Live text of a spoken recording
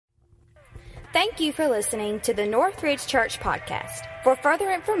Thank you for listening to the Northridge Church podcast. For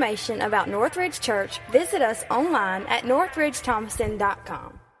further information about Northridge Church, visit us online at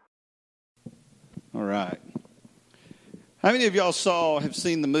northridgethomaston.com. All right. How many of y'all have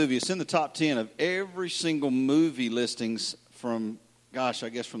seen the movie? It's in the top 10 of every single movie listings from, I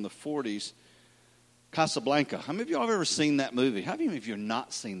guess from the 40s, Casablanca. How many of y'all have ever seen that movie? How many of you have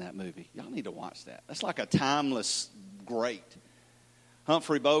not seen that movie? Y'all need to watch that. That's like a timeless great.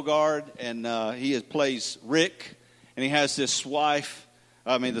 Humphrey Bogart, and he plays Rick, and he has this wife,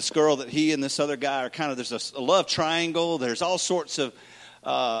 this girl that he and this other guy are kind of, there's a love triangle. There's all sorts of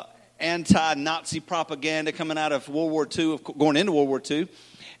anti-Nazi propaganda coming out of World War II, going into World War II,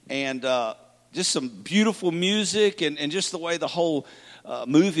 and just some beautiful music, and just the way the whole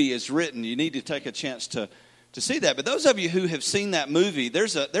movie is written. You need to take a chance to see that. But those of you who have seen that movie,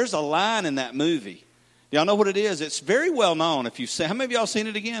 there's a line in that movie. Y'all know what it is? It's very well known. If you've seen, how many of y'all seen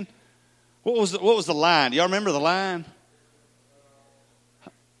it again? What was the line? Do y'all remember the line?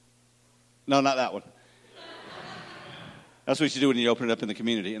 No, not that one. That's what you do when you open it up in the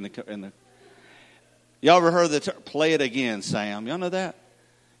community. Y'all ever heard the term, "Play it again, Sam"? Y'all know that?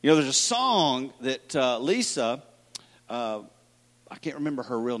 You know, there's a song that Lisa, I can't remember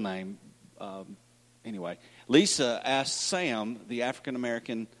her real name. Anyway, Lisa asked Sam, the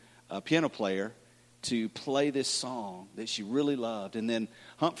African-American piano player, to play this song that she really loved. And then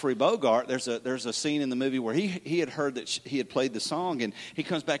Humphrey Bogart, there's a scene in the movie where he had heard that he had played the song, and he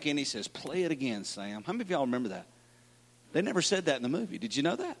comes back in and he says, "Play it again, Sam." How many of y'all remember that? They never said that in the movie. Did you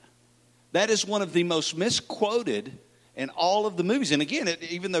know that? That is one of the most misquoted in all of the movies. And again,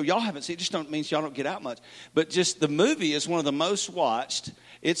 even though y'all haven't seen it, just means y'all don't get out much. But just the movie is one of the most watched.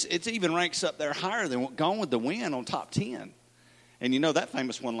 It's even ranks up there higher than Gone with the Wind on top 10. And you know that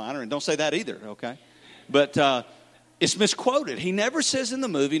famous one-liner, and don't say that either, okay? But it's misquoted. He never says in the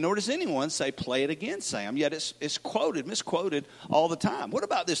movie, nor does anyone say, "Play it again, Sam." Yet it's misquoted all the time. What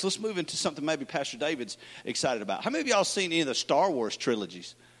about this? Let's move into something maybe Pastor David's excited about. How many of y'all seen any of the Star Wars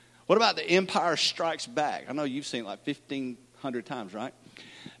trilogies? What about The Empire Strikes Back? I know you've seen it like 1,500 times, right?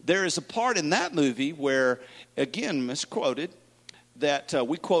 There is a part in that movie where, again, misquoted, that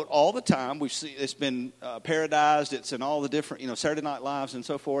we quote all the time. We've seen it's been parodized. It's in all the different, Saturday Night Lives and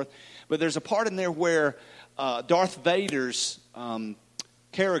so forth. But there's a part in there where Darth Vader's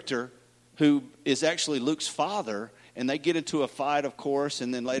character, who is actually Luke's father, and they get into a fight, of course.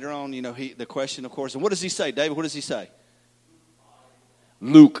 And then later on, the question, of course. And what does he say, David? What does he say?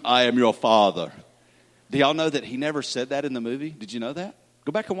 "Luke, I am your father." Do y'all know that he never said that in the movie? Did you know that?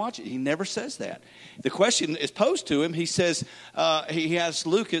 Go back and watch it. He never says that. The question is posed to him. He says, he has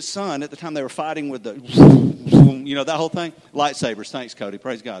Luke, his son, at the time they were fighting with the, that whole thing. Lightsabers. Thanks, Cody.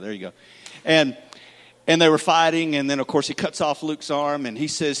 Praise God. There you go. And they were fighting, and then, of course, he cuts off Luke's arm, and he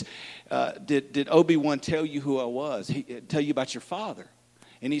says, did Obi-Wan tell you who I was? Tell you about your father?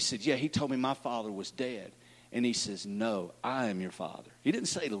 And he said, "Yeah, he told me my father was dead." And he says, "No, I am your father." He didn't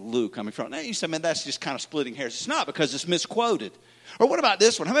say to Luke, "I'm your father." Now, you say, "Man, that's just kind of splitting hairs." It's not, because it's misquoted. Or what about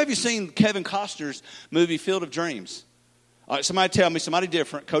this one? How many of you seen Kevin Costner's movie Field of Dreams? All right, somebody tell me, somebody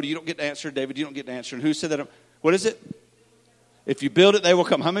different. Cody, you don't get to answer. David, you don't get to answer. And who said that? What is it? "If you build it, they will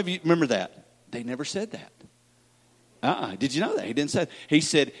come." How many of you remember that? They never said that. Did you know that? He didn't say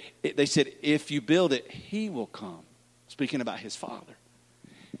that. They said, "If you build it, he will come." Speaking about his father.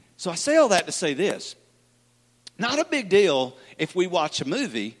 So I say all that to say this. Not a big deal if we watch a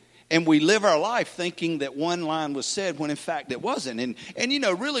movie and we live our life thinking that one line was said when in fact it wasn't. And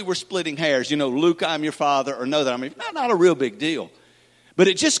really we're splitting hairs. "Luke, I'm your father," or "No, that I'm your father." Not a real big deal. But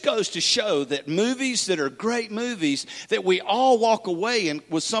it just goes to show that movies that are great movies, that we all walk away, and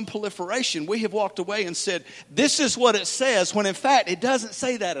with some proliferation, we have walked away and said, "This is what it says," when in fact it doesn't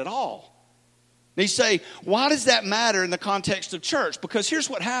say that at all. And you say, why does that matter in the context of church? Because here's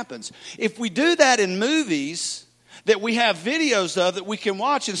what happens. If we do that in movies that we have videos of that we can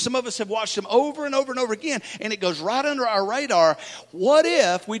watch, and some of us have watched them over and over and over again, and it goes right under our radar, what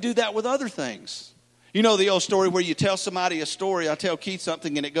if we do that with other things? You know the old story where you tell somebody a story. I tell Keith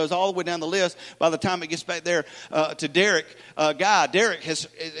something, and it goes all the way down the list. By the time it gets back there to Derek, Derek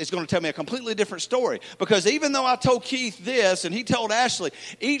is going to tell me a completely different story. Because even though I told Keith this, and he told Ashley,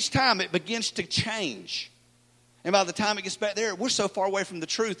 each time it begins to change. And by the time it gets back there, we're so far away from the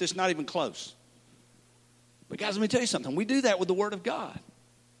truth, it's not even close. But guys, let me tell you something. We do that with the Word of God.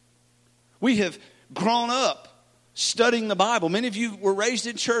 We have grown up studying the Bible. Many of you were raised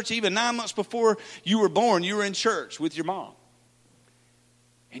in church. Even 9 months before you were born, you were in church with your mom.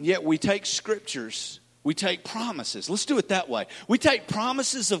 And yet we take scriptures, we take promises. Let's do it that way. We take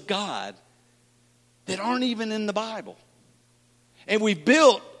promises of God that aren't even in the Bible. And we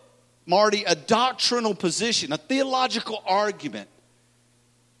built Marty, a doctrinal position, a theological argument.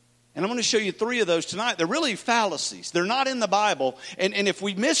 And I'm going to show you 3 of those tonight. They're really fallacies. They're not in the Bible. And if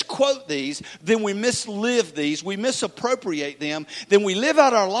we misquote these, then we mislive these. We misappropriate them. Then we live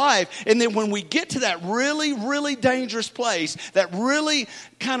out our life. And then when we get to that really, really dangerous place, that really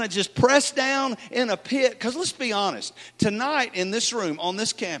kind of just pressed down in a pit. Because let's be honest. Tonight in this room, on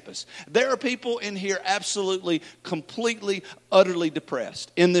this campus, there are people in here absolutely, completely, utterly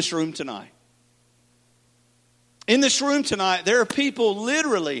depressed. In this room tonight. In this room tonight, there are people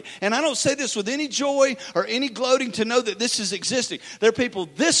literally, and I don't say this with any joy or any gloating to know that this is existing. There are people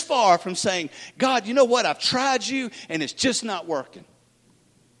this far from saying, God, you know what? I've tried you and it's just not working.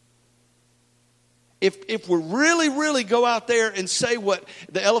 If we really, really go out there and say what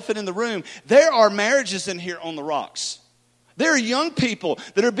the elephant in the room, there are marriages in here on the rocks. There are young people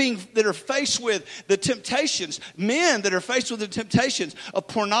that are faced with the temptations, men that are faced with the temptations of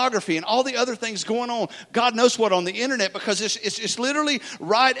pornography and all the other things going on. God knows what on the internet, because it's literally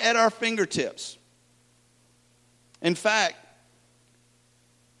right at our fingertips. In fact,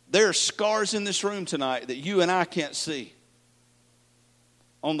 there are scars in this room tonight that you and I can't see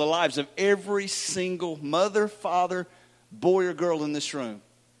on the lives of every single mother, father, boy, or girl in this room,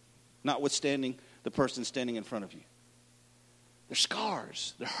 notwithstanding the person standing in front of you. They're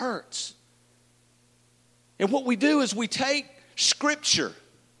scars. They're hurts. And what we do is we take Scripture.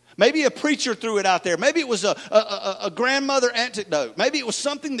 Maybe a preacher threw it out there. Maybe it was a grandmother anecdote. Maybe it was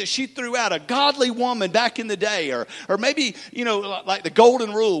something that she threw out, a godly woman back in the day. Or maybe, like the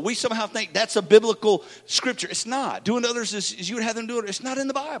golden rule. We somehow think that's a biblical scripture. It's not. Doing others as you would have them do it. It's not in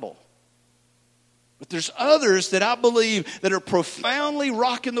the Bible. But there's others that I believe that are profoundly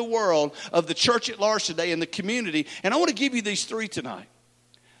rocking the world of the church at large today and the community. And I want to give you these 3 tonight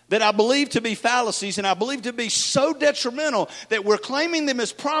that I believe to be fallacies, and I believe to be so detrimental that we're claiming them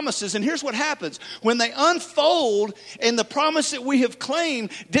as promises. And here's what happens. When they unfold and the promise that we have claimed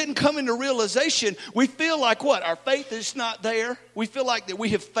didn't come into realization, we feel like what? Our faith is not there. We feel like that we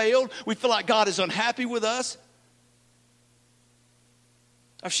have failed. We feel like God is unhappy with us.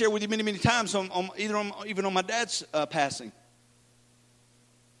 I've shared with you many, many times even on my dad's passing,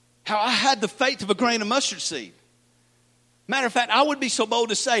 how I had the faith of a grain of mustard seed. Matter of fact, I would be so bold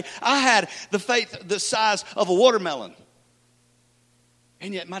to say I had the faith the size of a watermelon.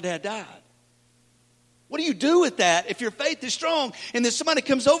 And yet my dad died. What do you do with that if your faith is strong and then somebody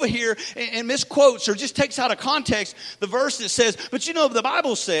comes over here and misquotes or just takes out of context the verse that says, but the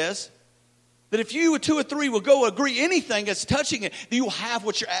Bible says that if you 2 or 3 will go agree anything that's touching it, then you will have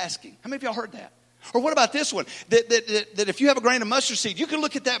what you're asking. How many of y'all heard that? Or what about this one? That if you have a grain of mustard seed, you can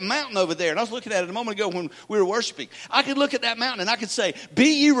look at that mountain over there. And I was looking at it a moment ago when we were worshiping. I could look at that mountain and I could say,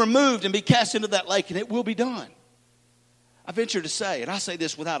 be ye removed and be cast into that lake, and it will be done. I venture to say, and I say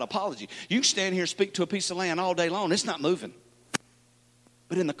this without apology, you can stand here and speak to a piece of land all day long. It's not moving.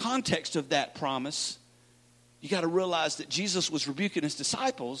 But in the context of that promise, you got to realize that Jesus was rebuking his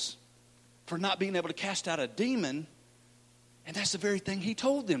disciples for not being able to cast out a demon. And that's the very thing he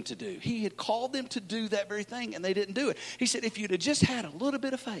told them to do. He had called them to do that very thing, and they didn't do it. He said, if you'd have just had a little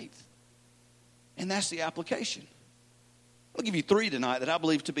bit of faith. And that's the application. I'll give you 3 tonight that I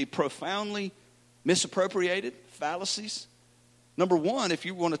believe to be profoundly misappropriated, fallacies. Number 1, if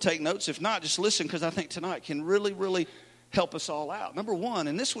you want to take notes. If not, just listen, because I think tonight can really, really help us all out. Number 1,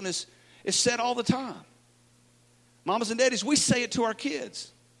 and this one is said all the time. Mamas and daddies, we say it to our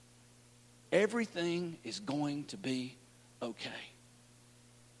kids. Everything is going to be okay.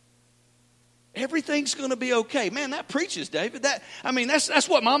 Everything's going to be okay. Man, that preaches, David. That's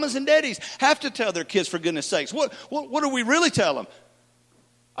what mamas and daddies have to tell their kids, for goodness sakes. What do we really tell them?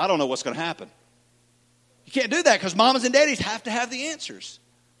 I don't know what's going to happen. You can't do that because mamas and daddies have to have the answers.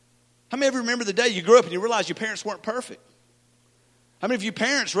 How many of you remember the day you grew up and you realized your parents weren't perfect? How many of you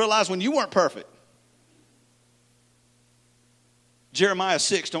parents realized when you weren't perfect? Jeremiah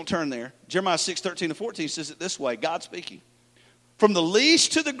 6, don't turn there. Jeremiah 6, 13 to 14 says it this way, God speaking. From the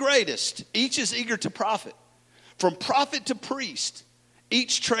least to the greatest, each is eager to profit. From prophet to priest,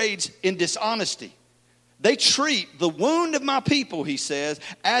 each trades in dishonesty. They treat the wound of my people, he says,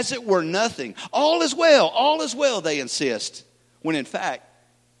 as it were nothing. All is well, they insist. When in fact,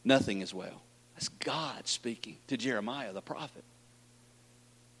 nothing is well. That's God speaking to Jeremiah the prophet.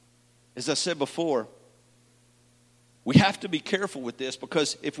 As I said before, we have to be careful with this,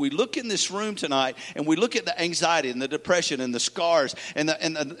 because if we look in this room tonight and we look at the anxiety and the depression and the scars and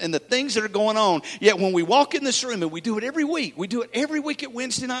the things that are going on, yet when we walk in this room, and we do it every week, we do it every week at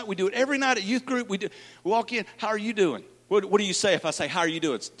Wednesday night, we do it every night at youth group, we walk in, how are you doing? What do you say if I say, how are you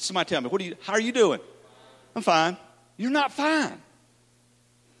doing? Somebody tell me, how are you doing? I'm fine. You're not fine.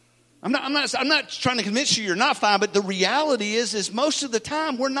 I'm not trying to convince you you're not fine, but the reality is most of the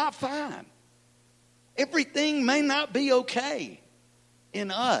time we're not fine. Everything may not be okay in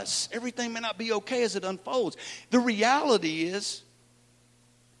us. Everything may not be okay as it unfolds. The reality is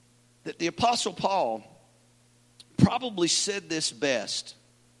that the Apostle Paul probably said this best.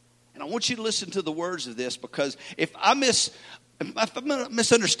 And I want you to listen to the words of this, because if I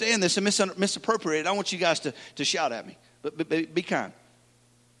misunderstand this and misappropriate it, I want you guys to shout at me. But be kind.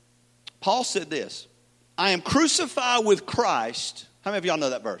 Paul said this: I am crucified with Christ. How many of y'all know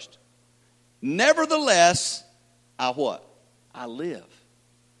that verse? Nevertheless, I what? I live.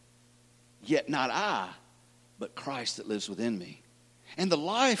 Yet not I, but Christ that lives within me. And the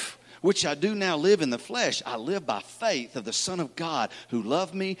life which I do now live in the flesh, I live by faith of the Son of God, who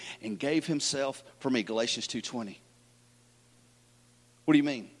loved me and gave himself for me. Galatians 2:20. What do you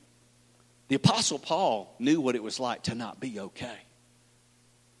mean? The Apostle Paul knew what it was like to not be okay.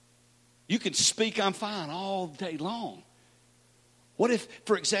 You can speak I'm fine all day long. What if,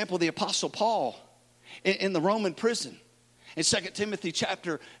 for example, the Apostle Paul in the Roman prison, in 2 Timothy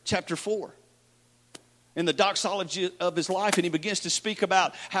chapter 4, in the doxology of his life, and he begins to speak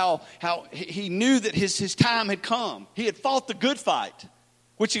about how he knew that his time had come. He had fought the good fight,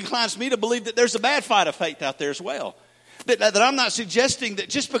 which inclines me to believe that there's a bad fight of faith out there as well. That I'm not suggesting that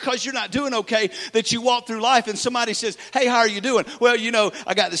just because you're not doing okay, that you walk through life and somebody says, hey, how are you doing? Well,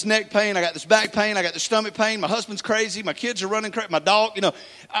 I got this neck pain, I got this back pain, I got this stomach pain, my husband's crazy, my kids are running crazy, my dog,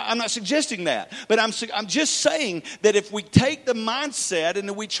 I'm not suggesting that. But I'm just saying that if we take the mindset and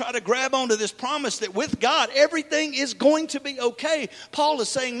we try to grab onto this promise that with God, everything is going to be okay. Paul is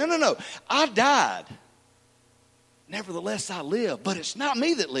saying, no, I died. Nevertheless, I live. But it's not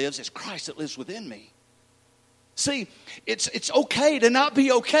me that lives, it's Christ that lives within me. See, it's okay to not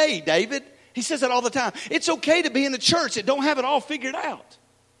be okay, David. He says that all the time. It's okay to be in the church that don't have it all figured out.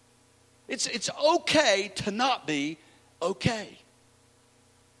 It's okay to not be okay.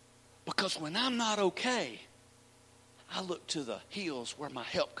 Because when I'm not okay, I look to the hills where my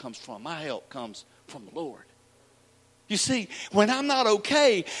help comes from. My help comes from the Lord. You see, when I'm not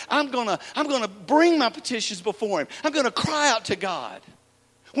okay, I'm gonna bring my petitions before him. I'm gonna cry out to God.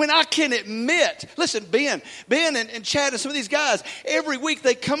 When I can admit, listen, Ben and Chad and some of these guys, every week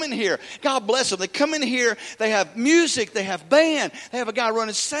they come in here. God bless them. They come in here. They have music. They have band. They have a guy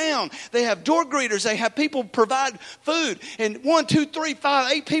running sound. They have door greeters. They have people provide food. And 1, 2, 3,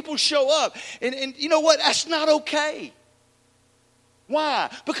 5, 8 people show up. And you know what? That's not okay. Why?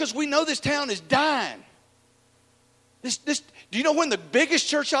 Because we know this town is dying. Do you know when the biggest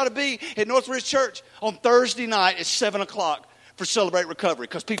church ought to be at Northridge Church? On Thursday night at 7 o'clock. For Celebrate Recovery,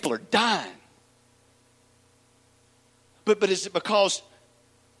 because people are dying. But is it because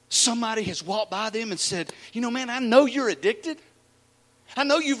somebody has walked by them and said, man, I know you're addicted. I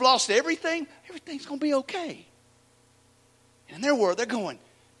know you've lost everything. Everything's going to be okay. And in their world, they're going,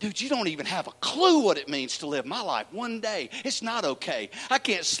 dude, you don't even have a clue what it means to live my life one day. It's not okay. I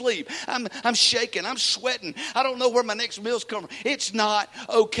can't sleep. I'm shaking. I'm sweating. I don't know where my next meal's coming from. It's not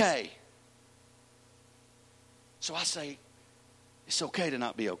okay. So I say, it's okay to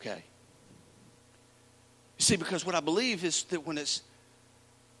not be okay. You see, because what I believe is that when it's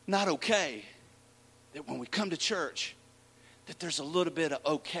not okay, that when we come to church, that there's a little bit of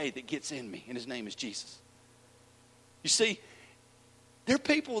okay that gets in me, and his name is Jesus. You see, there are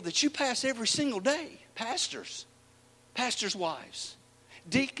people that you pass every single day. Pastors, pastors' wives,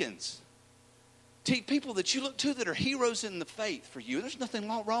 deacons, people that you look to that are heroes in the faith for you. There's nothing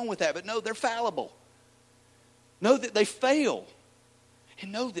wrong with that, but no, they're fallible. Know that they fail.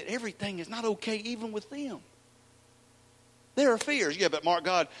 And know that everything is not okay even with them. There are fears. Yeah, but Mark,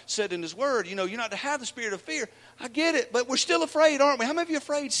 God said in his word, you're not to have the spirit of fear. I get it, but we're still afraid, aren't we? How many of you are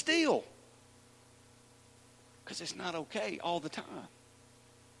afraid still? Because it's not okay all the time.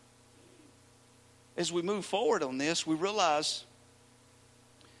 As we move forward on this, we realize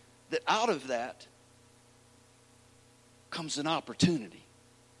that out of that comes an opportunity.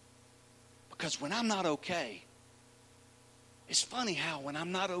 Because when I'm not okay, it's funny how when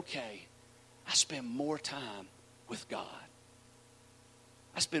I'm not okay, I spend more time with God.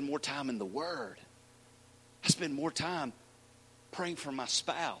 I spend more time in the Word. I spend more time praying for my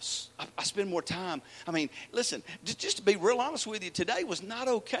spouse. I spend more time. Listen, just to be real honest with you, today was not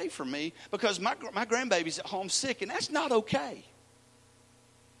okay for me because my grandbaby's at home sick, and that's not okay.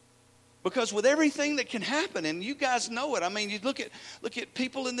 Because with everything that can happen, and you guys know it. You look at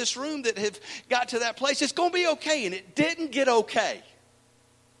people in this room that have got to that place. It's going to be okay, and it didn't get okay.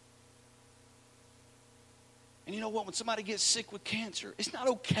 And you know what? When somebody gets sick with cancer, it's not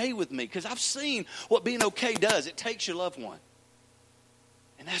okay with me because I've seen what being okay does. It takes your loved one,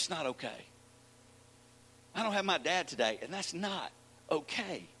 And that's not okay. I don't have my dad today, and that's not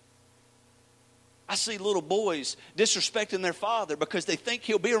okay. I see little boys disrespecting their father because they think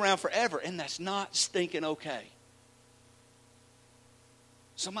he'll be around forever, and that's not stinking okay.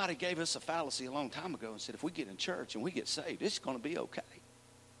 Somebody gave us a fallacy a long time ago and said, if we get in church and we get saved, it's going to be okay.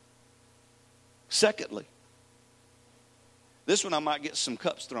 Secondly, this one I might get some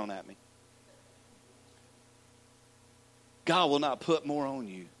cups thrown at me. God will not put more on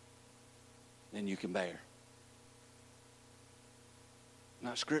you than you can bear.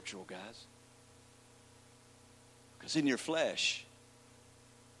 Not scriptural, guys. Because in your flesh,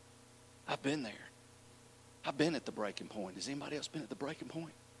 I've been there. I've been at the breaking point. Has anybody else been at the breaking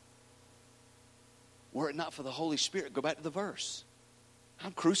point? Were it not for the Holy Spirit, go back to the verse.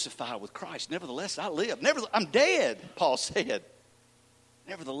 I'm crucified with Christ. Nevertheless, I live. I'm dead, Paul said.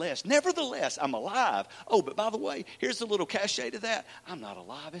 Nevertheless, I'm alive. Oh, but by the way, here's a little cachet to that. I'm not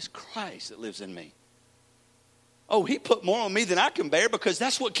alive. It's Christ that lives in me. Oh, he put more on me than I can bear because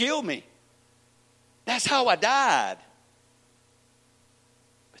that's what killed me. That's how I died.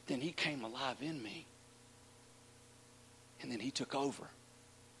 But then he came alive in me. And then he took over.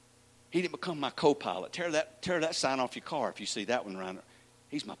 He didn't become my co-pilot. Tear that sign off your car if you see that one around.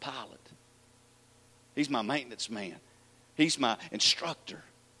 He's my pilot. He's my maintenance man. He's my instructor.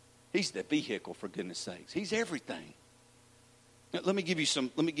 He's the vehicle, for goodness sakes. He's everything. Now, let me give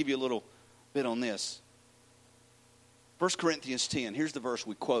you a little bit on this. 1 Corinthians 10. Here's the verse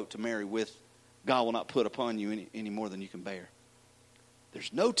we quote to marry with, God will not put upon you any more than you can bear.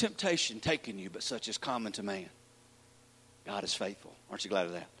 There's no temptation taken you but such as common to man. God is faithful. Aren't you glad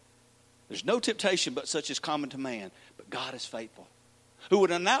of that? There's no temptation but such as common to man, but God is faithful, who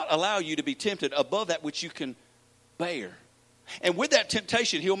would not allow you to be tempted above that which you can bear. And with that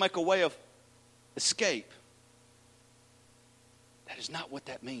temptation, he'll make a way of escape. That is not what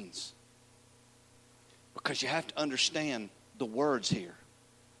that means. Because you have to understand the words here.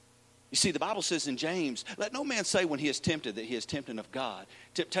 You see, the Bible says in James, let no man say when he is tempted that he is tempted of God.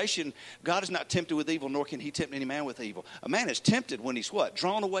 Temptation, God is not tempted with evil, nor can he tempt any man with evil. A man is tempted when he's what?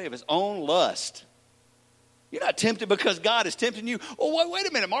 Drawn away of his own lust. You're not tempted because God is tempting you. Oh, wait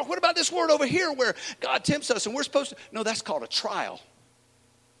a minute, Mark. What about this word over here where God tempts us and we're supposed to? No, that's called a trial.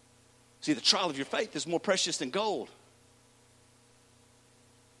 See, the trial of your faith is more precious than gold.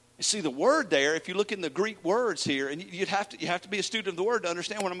 You see, the word there, if you look in the Greek words here, and you have to be a student of the word to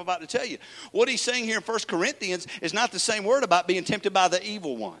understand what I'm about to tell you. What he's saying here in 1 Corinthians is not the same word about being tempted by the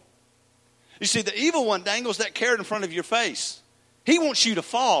evil one. You see, the evil one dangles that carrot in front of your face. He wants you to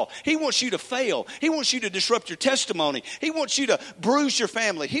fall. He wants you to fail. He wants you to disrupt your testimony. He wants you to bruise your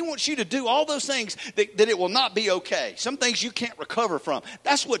family. He wants you to do all those things that it will not be okay. Some things you can't recover from.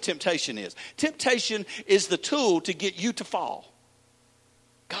 That's what temptation is. Temptation is the tool to get you to fall.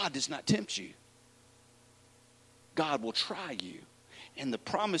 God does not tempt you. God will try you. And the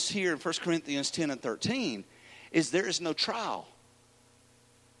promise here in 1 Corinthians 10 and 13 is there is no trial.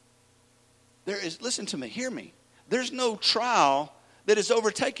 Listen to me, hear me. There's no trial that has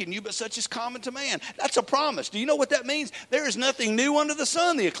overtaken you, but such is common to man. That's a promise. Do you know what that means? There is nothing new under the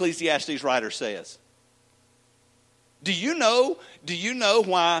sun, the Ecclesiastes writer says. Do you know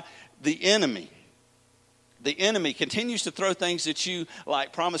why the enemy continues to throw things at you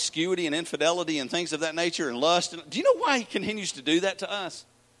like promiscuity and infidelity and things of that nature and lust? Do you know why he continues to do that to us?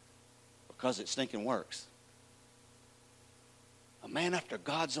 Because it stinking works. A man after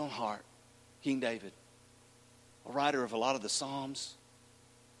God's own heart, King David, a writer of a lot of the Psalms,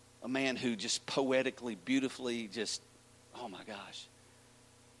 a man who just poetically, beautifully oh my gosh.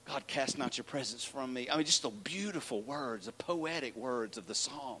 God, cast not your presence from me. I mean, just the beautiful words, the poetic words of the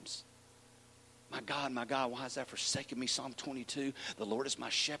Psalms. My God, why has thou forsaken me? Psalm 22. The Lord is my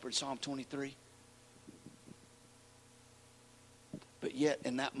shepherd, Psalm 23. But yet,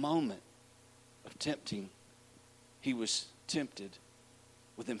 in that moment of tempting, he was tempted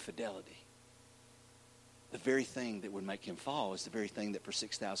with infidelity. The very thing that would make him fall is the very thing that for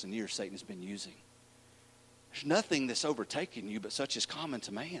 6,000 years Satan has been using. There's nothing that's overtaken you but such is common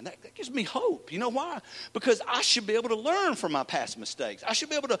to man. That gives me hope. You know why? Because I should be able to learn from my past mistakes. I should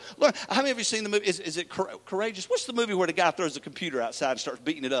be able to learn. How many of you seen the movie? Is it Courageous? What's the movie where the guy throws the computer outside and starts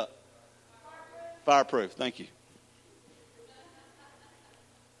beating it up? Fireproof. Thank you.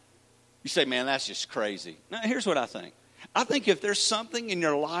 You say, man, that's just crazy. Now, here's what I think. I think if there's something in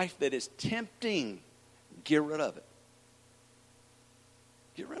your life that is tempting, get rid of it.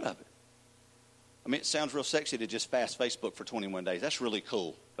 Get rid of it. I mean, it sounds real sexy to just fast Facebook for 21 days. That's really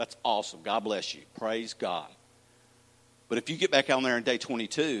cool. That's awesome. God bless you. Praise God. But if you get back on there on day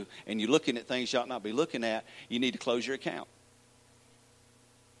 22 and you're looking at things you ought not be looking at, you need to close your account.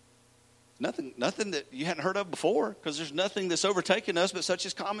 Nothing that you hadn't heard of before, because there's nothing that's overtaken us but such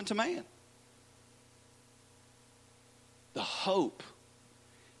is common to man. The hope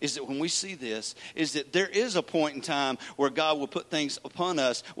is that when we see this, is that there is a point in time where God will put things upon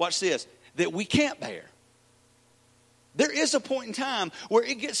us, watch this, that we can't bear. There is a point in time where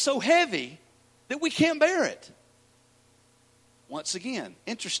it gets so heavy that we can't bear it. Once again,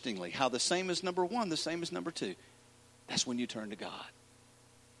 interestingly, how the same as number one, the same as number two. That's when you turn to God.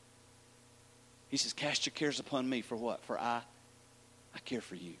 He says, cast your cares upon me for what? For I care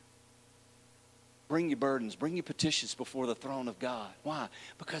for you. Bring your burdens, bring your petitions before the throne of God. Why?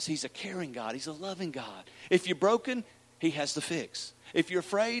 Because He's a caring God. He's a loving God. If you're broken, He has the fix. If you're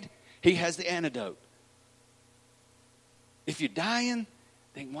afraid, He has the antidote. If you're dying,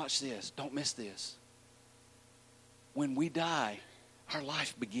 then watch this. Don't miss this. When we die, our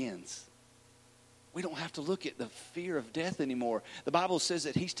life begins. We don't have to look at the fear of death anymore. The Bible says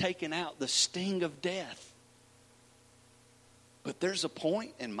that He's taken out the sting of death. But there's a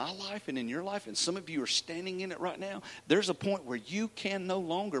point in my life and in your life, and some of you are standing in it right now, there's a point where you can no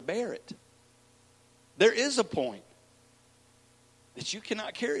longer bear it. There is a point that you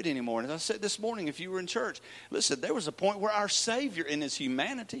cannot carry it anymore. And as I said this morning, if you were in church, listen, there was a point where our Savior in His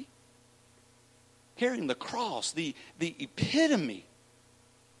humanity, carrying the cross, the epitome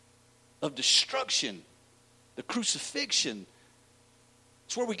of destruction, the crucifixion.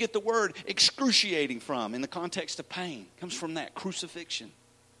 It's where we get the word excruciating from in the context of pain. It comes from that, crucifixion.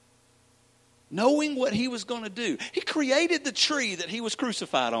 Knowing what He was going to do. He created the tree that He was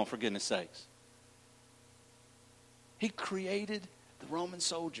crucified on, for goodness sakes. He created the Roman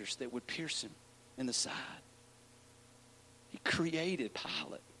soldiers that would pierce Him in the side. He created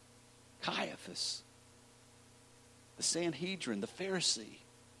Pilate, Caiaphas, the Sanhedrin, the Pharisee.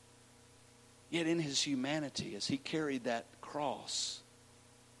 Yet in His humanity, as He carried that cross,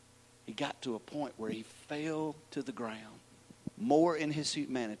 He got to a point where He fell to the ground more in His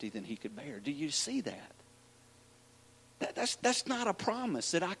humanity than He could bear. Do you see that? That's not a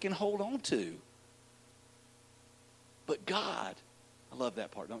promise that I can hold on to. But God, I love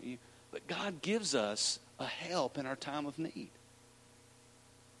that part, don't you? But God gives us a help in our time of need.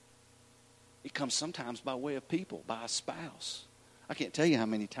 It comes sometimes by way of people, by a spouse. I can't tell you how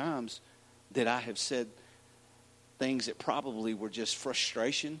many times that I have said things that probably were just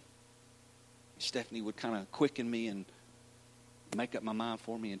frustration. Stephanie would kind of quicken me and make up my mind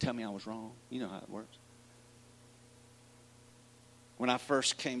for me and tell me I was wrong. You know how it works. When I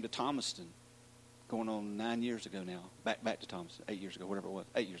first came to Thomaston, going on 9 years ago now, back to Thomaston, 8 years ago, whatever it was,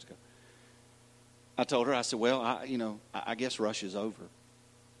 8 years ago. I told her, I said, well, I guess Rush is over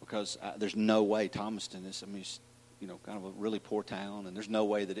because there's no way Thomaston is, it's, kind of a really poor town, and there's no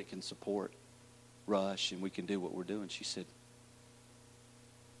way that it can support Rush and we can do what we're doing. She said,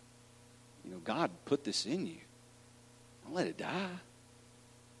 God put this in you. Don't let it die.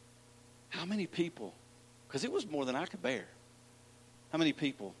 How many people, because it was more than I could bear, how many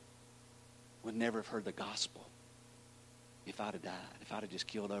people would never have heard the gospel if I'd have died, if I'd have just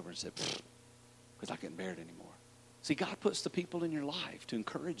keeled over and said, because I couldn't bear it anymore. See, God puts the people in your life to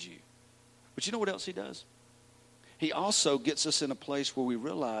encourage you. But you know what else He does? He also gets us in a place where we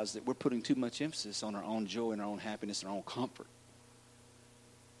realize that we're putting too much emphasis on our own joy and our own happiness and our own comfort.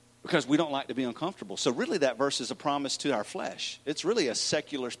 Because we don't like to be uncomfortable. So really that verse is a promise to our flesh. It's really a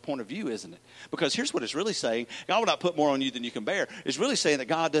secular point of view, isn't it? Because here's what it's really saying. God will not put more on you than you can bear. It's really saying that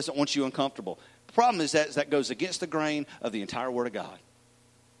God doesn't want you uncomfortable. The problem is that goes against the grain of the entire Word of God.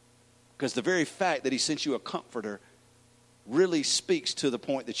 Because the very fact that He sent you a comforter really speaks to the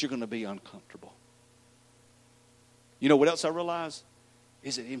point that you're going to be uncomfortable. You know what else I realize?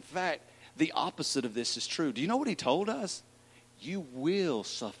 Is that in fact, the opposite of this is true. Do you know what He told us? You will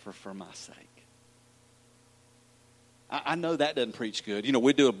suffer for my sake. I know that doesn't preach good.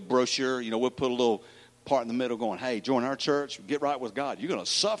 We do a brochure. We'll put a little part in the middle going, hey, join our church, get right with God. You're going to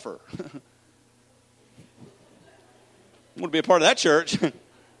suffer. I want to be a part of that church.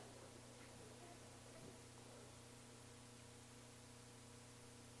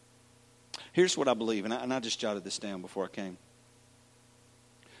 Here's what I believe, and I just jotted this down before I came.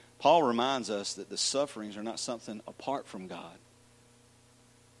 Paul reminds us that the sufferings are not something apart from God.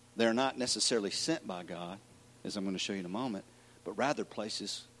 They're not necessarily sent by God, as I'm going to show you in a moment, but rather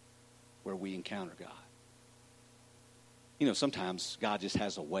places where we encounter God. Sometimes God just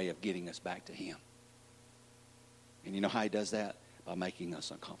has a way of getting us back to Him. And you know how He does that? By making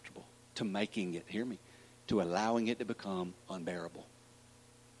us uncomfortable. To making it, hear me, to allowing it to become unbearable.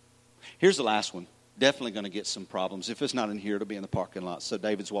 Here's the last one. Definitely going to get some problems. If it's not in here, it'll be in the parking lot. So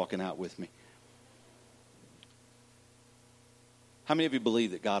David's walking out with me. How many of you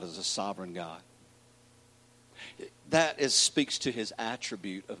believe that God is a sovereign God? That speaks to his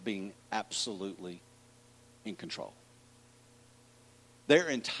attribute of being absolutely in control. Their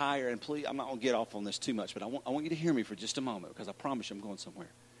entire, and please, I'm not going to get off on this too much, but I want you to hear me for just a moment, because I promise you I'm going somewhere.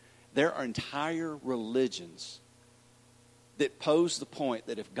 There are entire religions that pose the point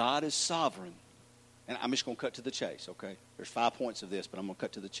that if God is sovereign, and I'm just going to cut to the chase, okay? There's 5 points of this, but I'm going to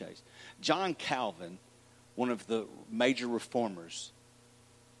cut to the chase. John Calvin, one of the major reformers,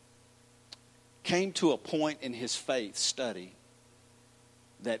 came to a point in his faith study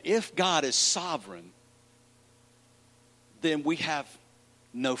that if God is sovereign, then we have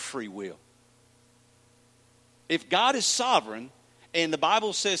no free will. If God is sovereign, and the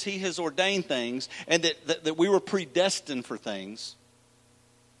Bible says he has ordained things, and that we were predestined for things,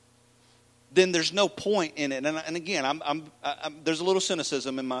 then there's no point in it. And again, there's a little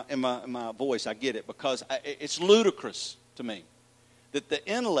cynicism in my voice. I get it, because it's ludicrous to me that the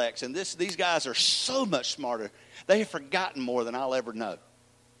intellects, and these guys are so much smarter, they have forgotten more than I'll ever know.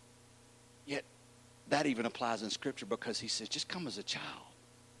 Yet that even applies in Scripture, because he says, just come as a child.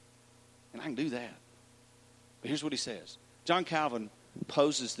 And I can do that. But here's what he says. John Calvin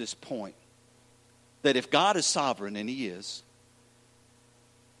poses this point that if God is sovereign, and he is,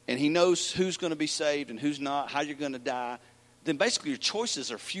 and he knows who's going to be saved and who's not, how you're going to die, then basically your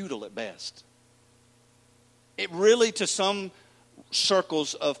choices are futile at best. It really, to some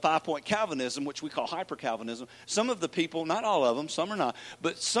circles of 5-point Calvinism, which we call hyper-Calvinism, some of the people, not all of them, some are not,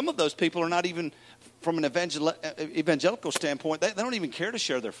 but some of those people are not even, from an evangelical standpoint, they don't even care to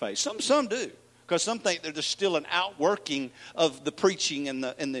share their faith. Some do, because some think there's still an outworking of the preaching and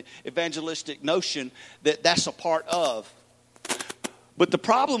the evangelistic notion that's a part of. But the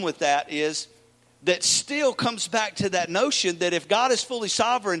problem with that is that still comes back to that notion that if God is fully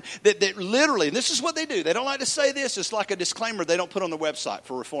sovereign, that literally, and this is what they do. They don't like to say this. It's like a disclaimer they don't put on their website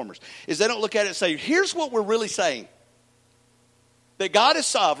for reformers. Is they don't look at it and say, here's what we're really saying. That God is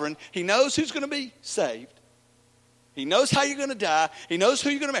sovereign. He knows who's going to be saved. He knows how you're going to die. He knows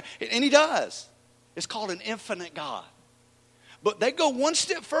who you're going to marry. And he does. It's called an infinite God. But they go one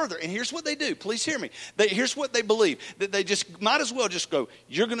step further, and here's what they do. Please hear me. Here's what they believe. That they just might as well just go,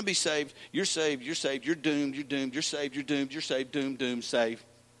 you're going to be saved, you're saved, you're saved, you're doomed, you're saved, you're doomed, you're saved, doomed, saved.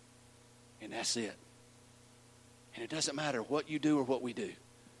 And that's it. And it doesn't matter what you do or what we do.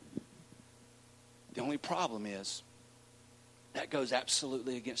 The only problem is that goes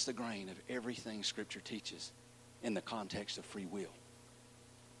absolutely against the grain of everything Scripture teaches in the context of free will.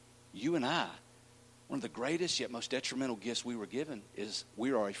 You and I, one of the greatest yet most detrimental gifts we were given is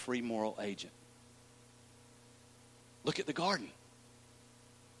we are a free moral agent. Look at the garden.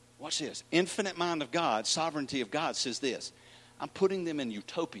 Watch this. Infinite mind of God, sovereignty of God says this. I'm putting them in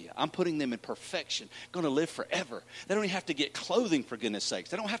utopia. I'm putting them in perfection. Going to live forever. They don't even have to get clothing, for goodness sakes.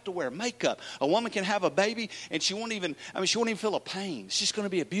 They don't have to wear makeup. A woman can have a baby and she won't even feel a pain. It's just going to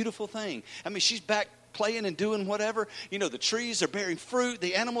be a beautiful thing. She's back playing and doing whatever. The trees are bearing fruit.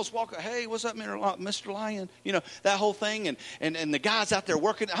 The animals walk. Hey, what's up, Mr. Lion? That whole thing. And the guys out there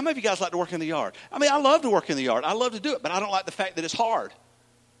working. How many of you guys like to work in the yard? I love to work in the yard. I love to do it, but I don't like the fact that it's hard.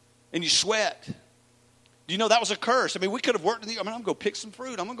 And you sweat. Do you know that was a curse? We could have worked in the yard. I'm going to go pick some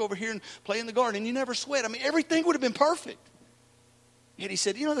fruit. I'm going to go over here and play in the garden. And you never sweat. Everything would have been perfect. Yet he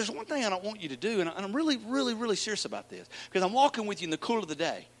said, there's one thing I don't want you to do. And I'm really, really, really serious about this. Because I'm walking with you in the cool of the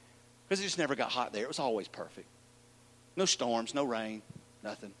day. Because it just never got hot there. It was always perfect. No storms, no rain,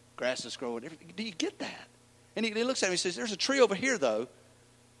 nothing. Grass is growing. Everything. Do you get that? And he looks at me and says, there's a tree over here, though,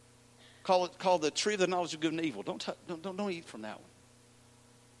 called the tree of the knowledge of good and evil. Don't eat from that one.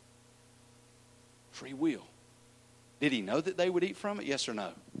 Free will. Did he know that they would eat from it? Yes or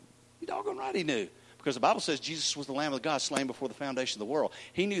no? You doggone right he knew. Because the Bible says Jesus was the Lamb of God slain before the foundation of the world.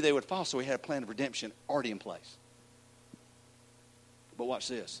 He knew they would fall, so he had a plan of redemption already in place. But watch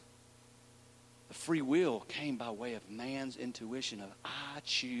this. The free will came by way of man's intuition of, I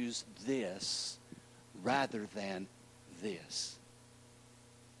choose this rather than this.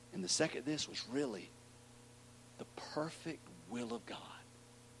 And the second this was really the perfect will of God.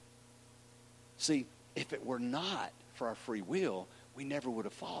 See, if it were not for our free will, we never would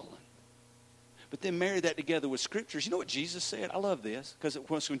have fallen. But then marry that together with Scriptures. You know what Jesus said? I love this.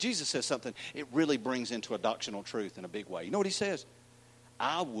 Because when Jesus says something, it really brings into a doctrinal truth in a big way. You know what he says?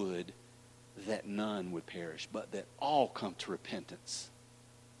 I would that none would perish, but that all come to repentance.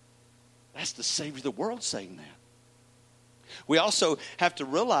 That's the Savior of the world saying that. We also have to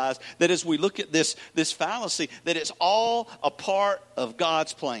realize that as we look at this fallacy, that it's all a part of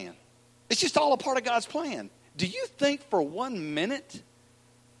God's plan. It's just all a part of God's plan. Do you think for 1 minute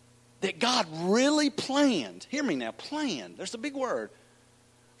that God really planned, hear me now, planned, there's a big word,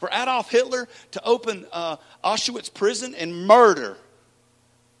 for Adolf Hitler to open Auschwitz prison and murder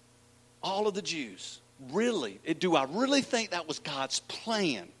all of the Jews. Really? Do I really think that was God's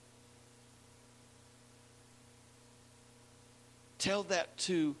plan? Tell that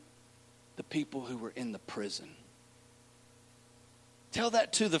to the people who were in the prison. Tell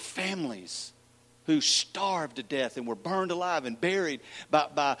that to the families who starved to death and were burned alive and buried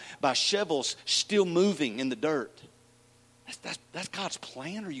by shovels still moving in the dirt. That's God's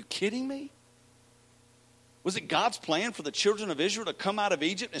plan? Are you kidding me? Was it God's plan for the children of Israel to come out of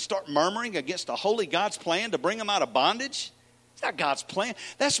Egypt and start murmuring against a holy God's plan to bring them out of bondage? It's not God's plan.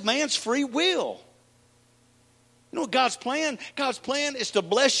 That's man's free will. You know what God's plan? God's plan is to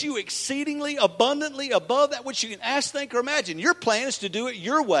bless you exceedingly abundantly above that which you can ask, think, or imagine. Your plan is to do it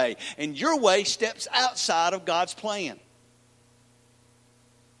your way, and your way steps outside of God's plan.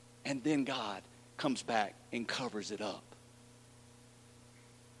 And then God comes back and covers it up.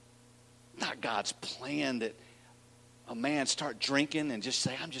 Not God's plan that a man start drinking and just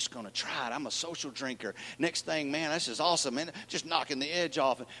say, I'm just going to try it. I'm a social drinker. Next thing, man, this is awesome. Man, just knocking the edge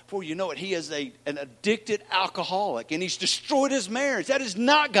off. And before you know it, he is an addicted alcoholic, and he's destroyed his marriage. That is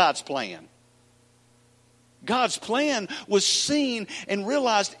not God's plan. God's plan was seen and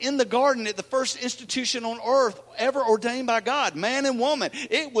realized in the garden at the first institution on earth ever ordained by God, man and woman.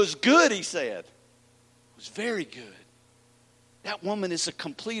 It was good, he said. It was very good. That woman is a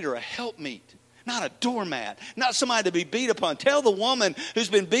completer, a helpmeet, not a doormat, not somebody to be beat upon. Tell the woman who's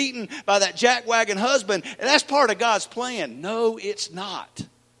been beaten by that jackwagon husband, that's part of God's plan. No, it's not.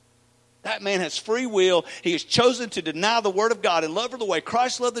 That man has free will. He has chosen to deny the word of God and love her the way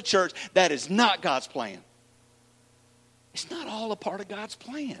Christ loved the church. That is not God's plan. It's not all a part of God's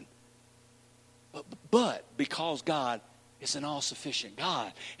plan. But because God is an all-sufficient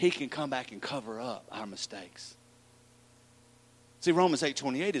God, he can come back and cover up our mistakes. See, Romans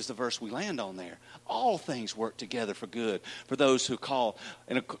 8:28 is the verse we land on there. All things work together for good for those who call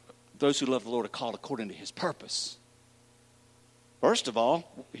and those who love the Lord are called according to his purpose. First of all,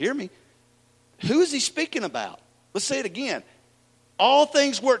 hear me. Who is he speaking about? Let's say it again. All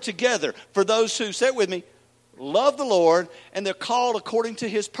things work together for those who, say it with me, love the Lord, and they're called according to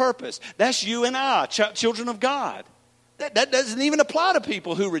his purpose. That's you and I, children of God. That doesn't even apply to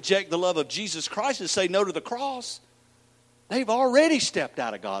people who reject the love of Jesus Christ and say no to the cross. They've already stepped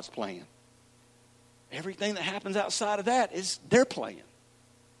out of God's plan. Everything that happens outside of that is their plan.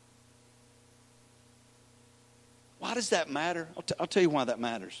 Why does that matter? I'll tell you why that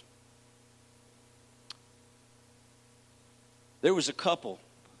matters. There was a couple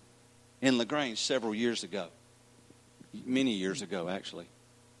in LaGrange several years ago. Many years ago, actually.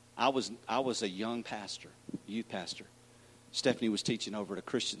 I was a young pastor, youth pastor. Stephanie was teaching over at a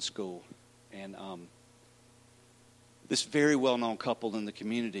Christian school. And this very well-known couple in the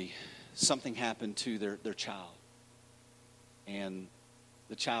community, something happened to their child. And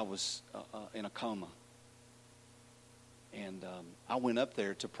the child was in a coma. And I went up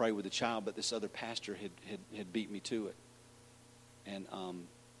there to pray with the child, but this other pastor had beat me to it. And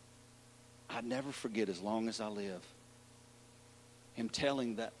I'd never forget as long as I live him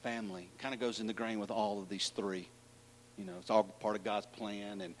telling that family, kind of goes in the grain with all of these three. You know, it's all part of God's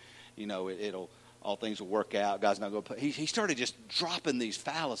plan, and, you know, all things will work out. God's not going to put. He started just dropping these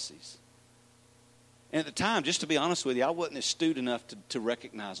fallacies. And at the time, just to be honest with you, I wasn't astute enough to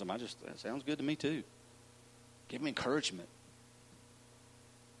recognize them. That sounds good to me too. Give him encouragement.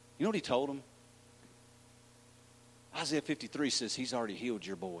 You know what he told them? Isaiah 53 says he's already healed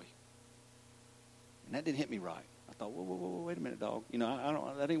your boy. And that didn't hit me right. I thought, whoa, wait a minute, dog. You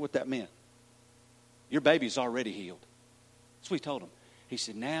know, that ain't what that meant. Your baby's already healed. That's what he told him. He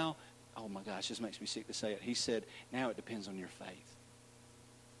said, now, oh my gosh, this makes me sick to say it. He said, now it depends on your faith.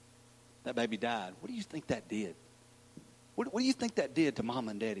 That baby died. What do you think that did? What do you think that did to mom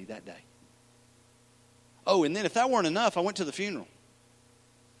and daddy that day? Oh, and then if that weren't enough, I went to the funeral.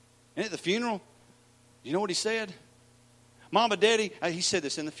 And at the funeral, you know what he said? Mom and Daddy, he said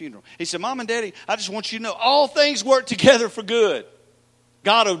this in the funeral. He said, Mom and Daddy, I just want you to know all things work together for good.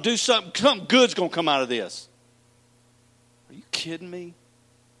 God will do something good's going to come out of this. Are you kidding me?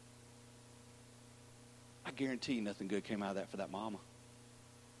 I guarantee you nothing good came out of that for that mama.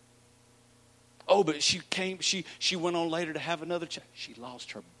 Oh, but she went on later to have another child. She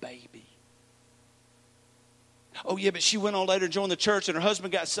lost her baby. Oh, yeah, but she went on later to join the church and her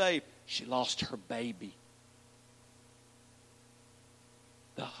husband got saved. She lost her baby.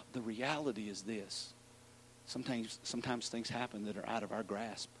 The reality is this. Sometimes things happen that are out of our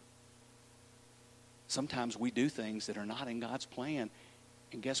grasp. Sometimes we do things that are not in God's plan.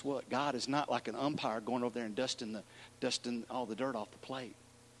 And guess what? God is not like an umpire going over there and dusting all the dirt off the plate.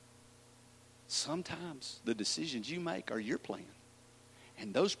 Sometimes the decisions you make are your plan.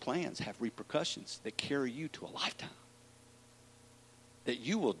 And those plans have repercussions that carry you to a lifetime. That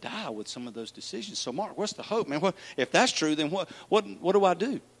you will die with some of those decisions. So, Mark, what's the hope, man? If that's true, then what do I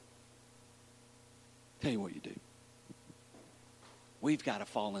do? Tell you what you do. We've got to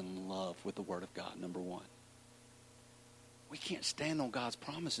fall in love with the Word of God, number one. We can't stand on God's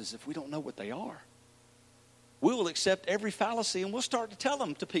promises if we don't know what they are. We will accept every fallacy and we'll start to tell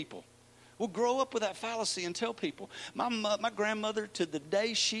them to people. We'll grow up with that fallacy and tell people. My grandmother, to the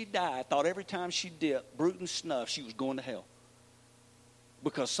day she died, thought every time she dipped Bruton snuff, she was going to hell.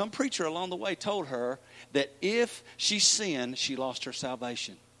 Because some preacher along the way told her that if she sinned, she lost her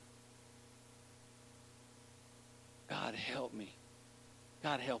salvation. God help me.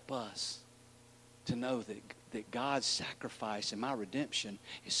 God help us to know that God's sacrifice and my redemption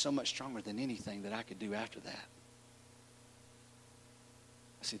is so much stronger than anything that I could do after that.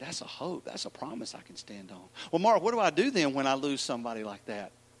 See, that's a hope. That's a promise I can stand on. Well, Mark, what do I do then when I lose somebody like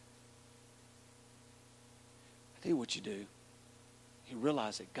that? I tell you what you do. You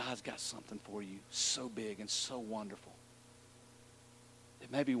realize that God's got something for you so big and so wonderful.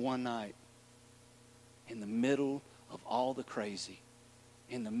 That maybe one night, in the middle of all the crazy,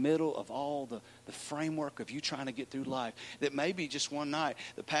 in the middle of all the framework of you trying to get through life, that maybe just one night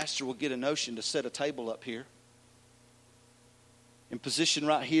the pastor will get a notion to set a table up here. In position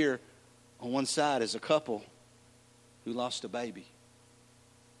right here on one side is a couple who lost a baby.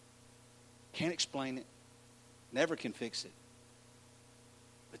 Can't explain it. Never can fix it.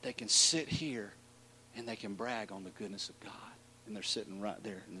 But they can sit here and they can brag on the goodness of God. And they're sitting right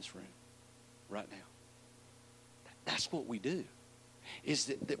there in this room. Right now. That's what we do. Is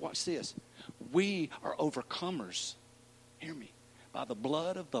that watch this. We are overcomers. Hear me. By the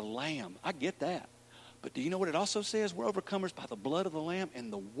blood of the Lamb. I get that. But do you know what it also says? We're overcomers by the blood of the Lamb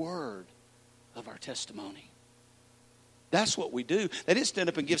and the word of our testimony. That's what we do. They didn't stand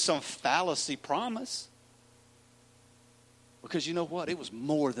up and give some fallacy promise. Because you know what? It was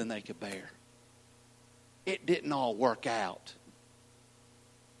more than they could bear. It didn't all work out.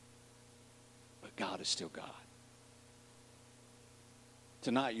 But God is still God.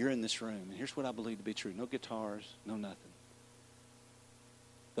 Tonight you're in this room, and here's what I believe to be true. No guitars, no nothing.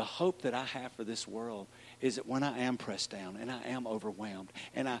 The hope that I have for this world is that when I am pressed down and I am overwhelmed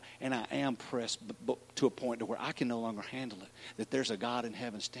and I am pressed to a point to where I can no longer handle it, that there's a God in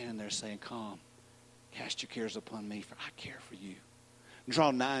heaven standing there saying, "Come, cast your cares upon me, for I care for you.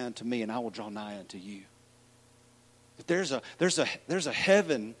 Draw nigh unto me, and I will draw nigh unto you." That there's a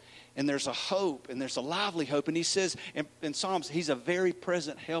heaven, and there's a hope, and there's a lively hope. And he says in Psalms, he's a very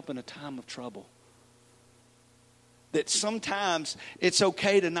present help in a time of trouble. That sometimes it's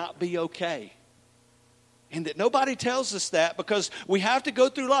okay to not be okay. And that nobody tells us that because we have to go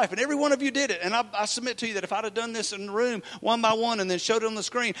through life. And every one of you did it. And I submit to you that if I'd have done this in the room one by one and then showed it on the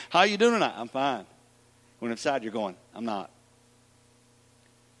screen, "How are you doing tonight?" "I'm fine." When inside you're going, "I'm not."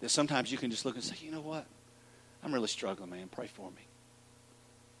 That sometimes you can just look and say, "You know what? I'm really struggling, man. Pray for me."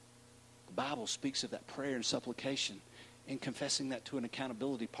 The Bible speaks of that prayer and supplication and confessing that to an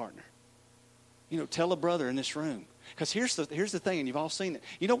accountability partner. You know, tell a brother in this room. Because here's the thing, and you've all seen it.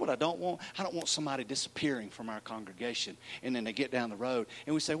 You know what I don't want? I don't want somebody disappearing from our congregation. And then they get down the road.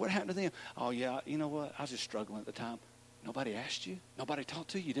 And we say, "What happened to them?" "Oh, yeah, you know what? I was just struggling at the time." Nobody asked you? Nobody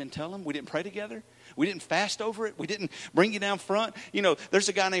talked to you? You didn't tell them? We didn't pray together? We didn't fast over it? We didn't bring you down front? You know, there's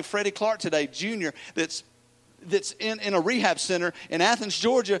a guy named Freddie Clark today, Jr., that's in a rehab center in Athens,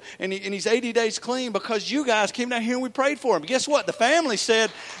 Georgia, and he's 80 days clean because you guys came down here and we prayed for him. But guess what? The family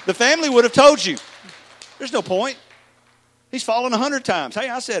would have told you. There's no point. He's fallen 100 times. Hey,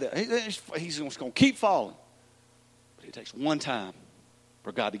 I said it. He's going to keep falling. But it takes one time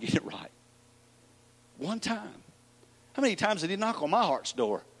for God to get it right. One time. How many times did he knock on my heart's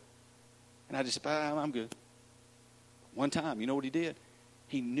door? And I just said, "I'm good." One time, you know what he did?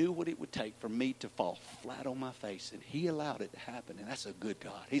 He knew what it would take for me to fall flat on my face, and he allowed it to happen. And that's a good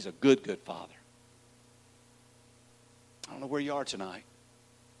God. He's a good, good Father. I don't know where you are tonight,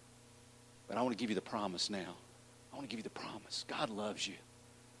 but I want to give you the promise now. I want to give you the promise. God loves you.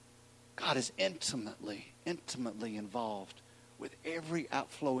 God is intimately involved with every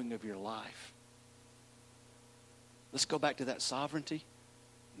outflowing of your life. Let's go back to that sovereignty.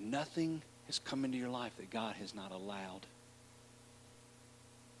 Nothing has come into your life that God has not allowed.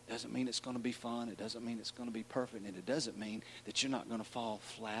 It doesn't mean it's going to be fun. It doesn't mean it's going to be perfect. And it doesn't mean that you're not going to fall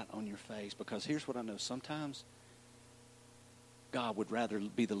flat on your face. Because here's what I know. Sometimes God would rather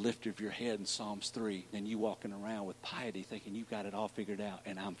be the lifter of your head in Psalms 3 than you walking around with piety thinking you've got it all figured out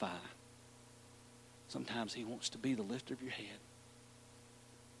and I'm fine. Sometimes he wants to be the lifter of your head.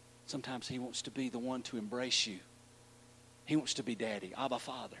 Sometimes he wants to be the one to embrace you. He wants to be Daddy, Abba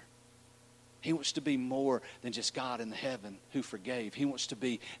Father. He wants to be more than just God in the heaven who forgave. He wants to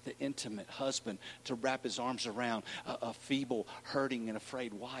be the intimate husband to wrap his arms around a feeble, hurting, and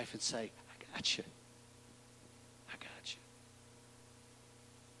afraid wife and say, I got you. I got you.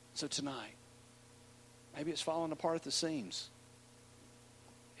 So tonight, maybe it's falling apart at the seams.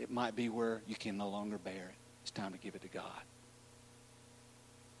 It might be where you can no longer bear it. It's time to give it to God.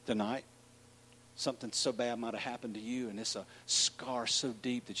 Tonight, something so bad might have happened to you, and it's a scar so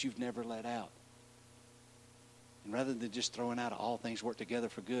deep that you've never let out. And rather than just throwing out all things work together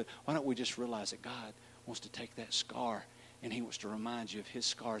for good, why don't we just realize that God wants to take that scar and he wants to remind you of his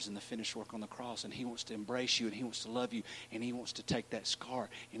scars and the finished work on the cross, and he wants to embrace you and he wants to love you, and he wants to take that scar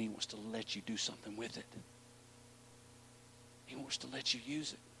and he wants to let you do something with it. He wants to let you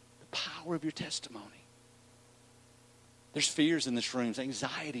use it. The power of your testimony. There's fears in this room,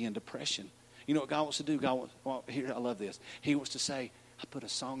 anxiety and depression. You know what God wants to do? Here, I love this. He wants to say, I put a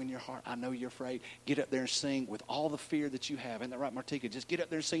song in your heart. I know you're afraid. Get up there and sing with all the fear that you have. Isn't that right, Martika? Just get up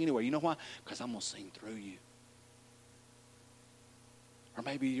there and sing anyway. You know why? Because I'm going to sing through you. Or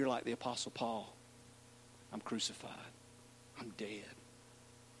maybe you're like the Apostle Paul. I'm crucified. I'm dead.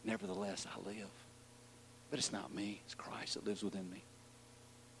 Nevertheless, I live. But it's not me. It's Christ that lives within me.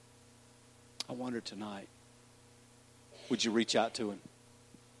 I wonder tonight, would you reach out to him?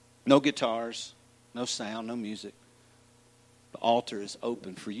 No guitars, no sound, no music. The altar is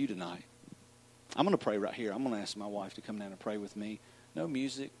open for you tonight. I'm going to pray right here. I'm going to ask my wife to come down and pray with me. No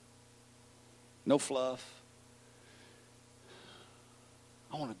music, no fluff.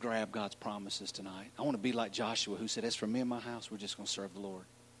 I want to grab God's promises tonight. I want to be like Joshua who said, as for me and my house, we're just going to serve the Lord.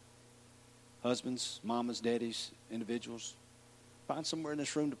 Husbands, mamas, daddies, individuals, find somewhere in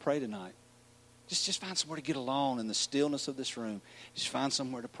this room to pray tonight. Just find somewhere to get alone in the stillness of this room. Just find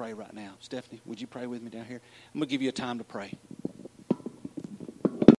somewhere to pray right now. Stephanie, would you pray with me down here? I'm going to give you a time to pray.